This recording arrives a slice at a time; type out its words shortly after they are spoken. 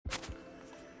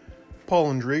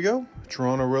Paul Andrigo,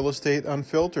 Toronto Real Estate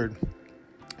Unfiltered.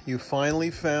 You finally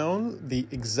found the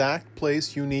exact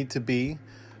place you need to be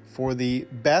for the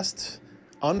best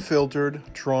unfiltered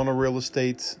Toronto real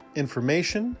estate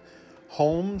information,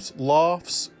 homes,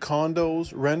 lofts,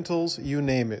 condos, rentals, you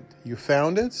name it. You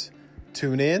found it.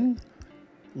 Tune in.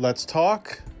 Let's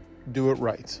talk. Do it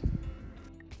right.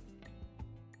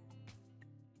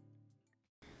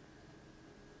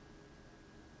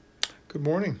 Good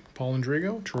morning, Paul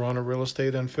Andrigo, Toronto Real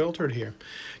Estate Unfiltered here.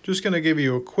 Just going to give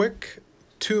you a quick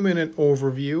 2-minute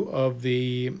overview of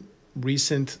the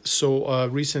recent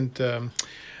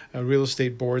real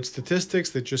estate board statistics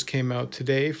that just came out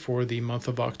today for the month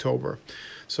of October.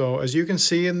 So as you can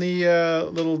see in the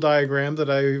little diagram that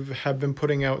I have been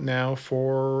putting out now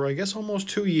for, I guess, almost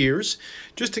 2 years,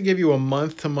 just to give you a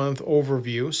month-to-month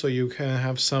overview so you can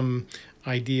have some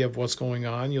idea of what's going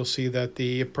on. You'll see that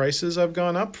the prices have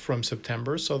gone up from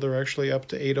September, so they're actually up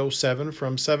to 807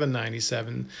 from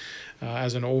 797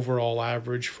 as an overall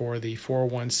average for the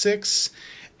 416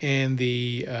 and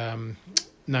the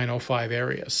 905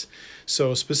 areas.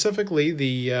 So specifically,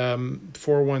 the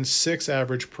 416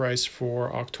 average price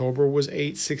for October was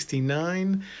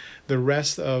 869. The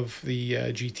rest of the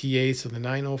GTA, so the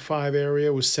 905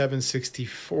 area, was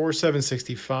 764,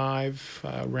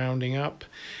 765, rounding up.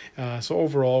 So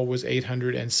overall was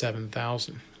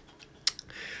 807,000.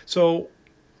 So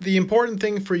the important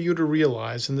thing for you to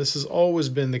realize, and this has always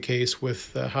been the case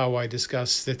with how I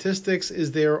discuss statistics,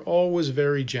 is they're always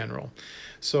very general.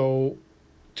 So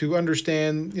to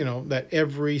understand, that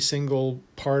every single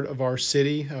part of our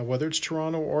city, whether it's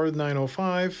Toronto or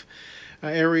 905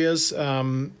 areas,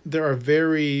 there are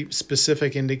very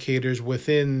specific indicators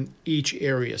within each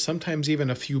area. Sometimes even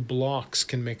a few blocks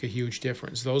can make a huge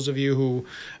difference. Those of you who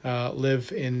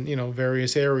live in,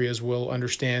 various areas will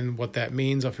understand what that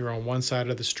means if you're on one side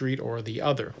of the street or the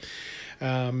other.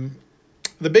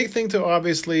 The big thing to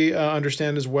obviously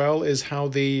understand as well is how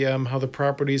the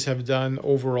properties have done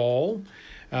overall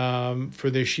for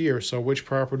this year. So which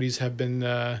properties have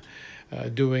been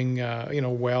doing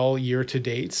well year to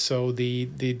date. So the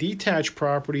detached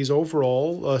properties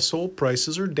overall sold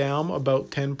prices are down about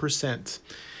 10%,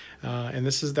 and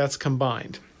that's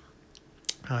combined.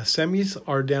 Semis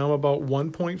are down about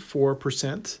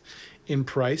 1.4% in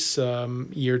price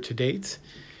year to date.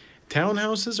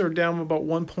 Townhouses are down about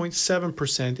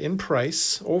 1.7% in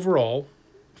price overall,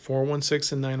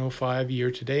 416 and 905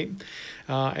 year to date.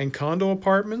 And condo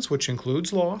apartments, which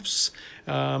includes lofts,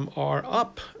 are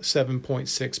up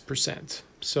 7.6%.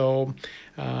 So,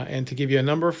 and to give you a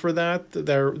number for that,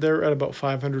 they're at about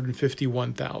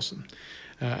 551,000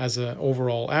 as an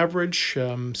overall average.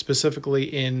 Specifically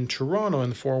in Toronto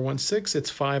in the 416, it's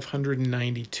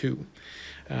 592.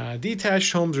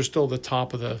 Detached homes are still the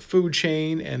top of the food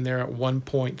chain, and they're at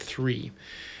 1.3.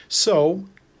 So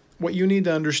what you need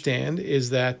to understand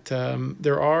is that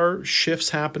there are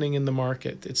shifts happening in the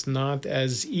market. It's not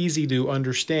as easy to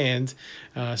understand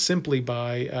simply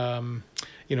by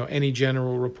any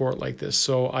general report like this.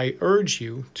 So I urge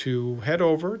you to head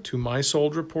over to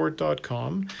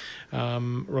mysoldreport.com,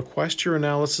 request your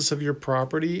analysis of your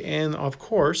property, and of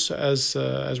course, as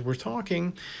we're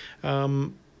talking,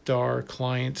 our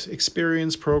client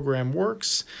experience program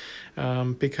works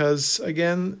because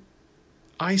again,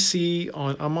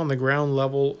 I'm on the ground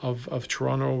level of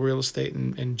Toronto real estate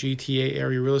and GTA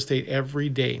area real estate every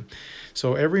day.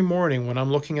 So every morning when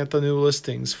I'm looking at the new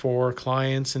listings for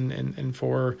clients and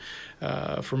for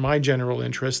my general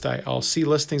interest, I'll see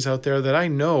listings out there that I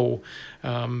know,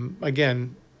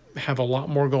 again, have a lot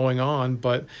more going on,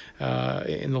 but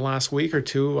in the last week or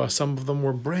two, some of them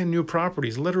were brand new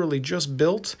properties, literally just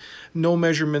built, no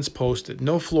measurements posted,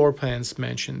 no floor plans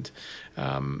mentioned,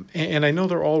 and I know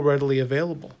they're all readily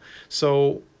available.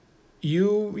 So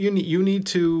you need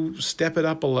to step it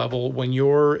up a level when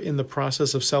you're in the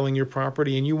process of selling your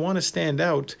property and you want to stand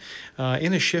out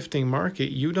in a shifting market.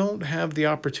 You don't have the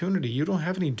opportunity. You don't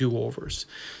have any do-overs.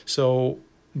 So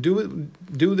do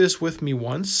this with me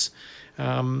once.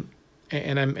 I'm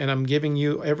giving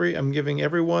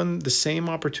everyone the same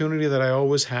opportunity that I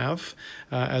always have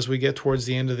as we get towards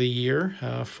the end of the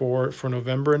year for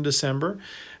November and December.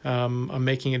 I'm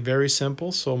making it very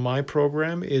simple. So my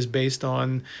program is based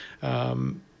on,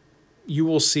 you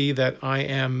will see that I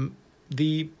am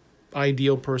the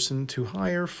ideal person to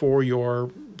hire for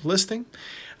your listing.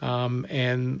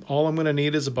 And all I'm going to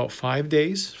need is about 5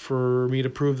 days for me to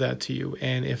prove that to you.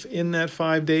 And if in that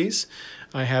 5 days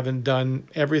I haven't done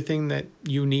everything that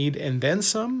you need and then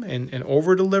some, and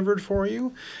over-delivered for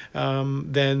you,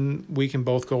 then we can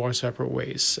both go our separate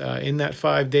ways. In that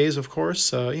 5 days, of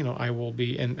course, I will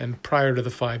be, and prior to the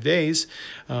 5 days,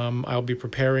 I'll be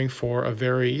preparing for a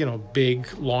very, big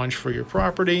launch for your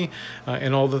property,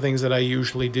 and all the things that I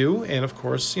usually do. And of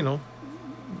course,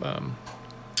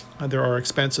 there are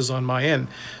expenses on my end.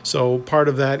 So part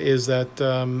of that is that,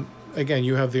 again,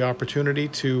 you have the opportunity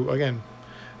to, again,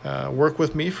 work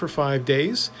with me for 5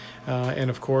 days. And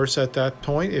of course, at that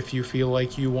point, if you feel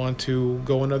like you want to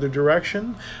go another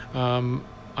direction,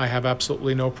 I have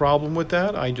absolutely no problem with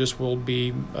that. I just will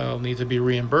need to be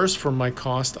reimbursed for my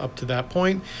cost up to that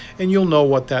point, and you'll know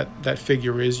what that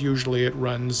figure is. Usually, it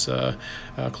runs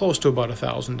close to about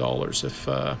 $1,000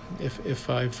 if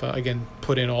I've again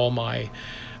put in all my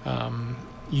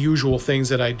usual things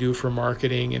that I do for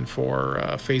marketing and for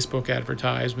Facebook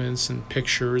advertisements and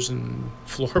pictures and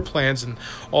floor plans and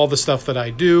all the stuff that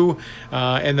I do.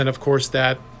 And then, of course,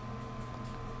 that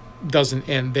doesn't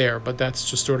end there, but that's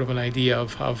just sort of an idea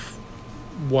of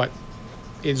what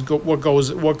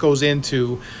goes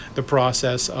into the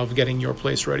process of getting your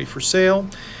place ready for sale.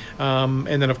 And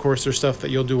then, of course, there's stuff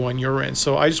that you'll do on your end.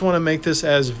 So I just want to make this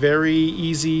as very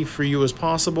easy for you as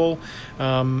possible.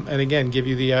 And again, give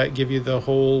you the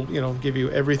whole, give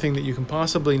you everything that you can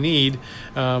possibly need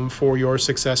for your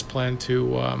success plan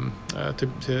to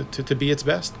be its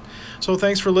best. So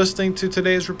thanks for listening to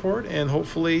today's report, and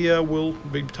hopefully we'll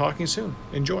be talking soon.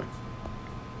 Enjoy.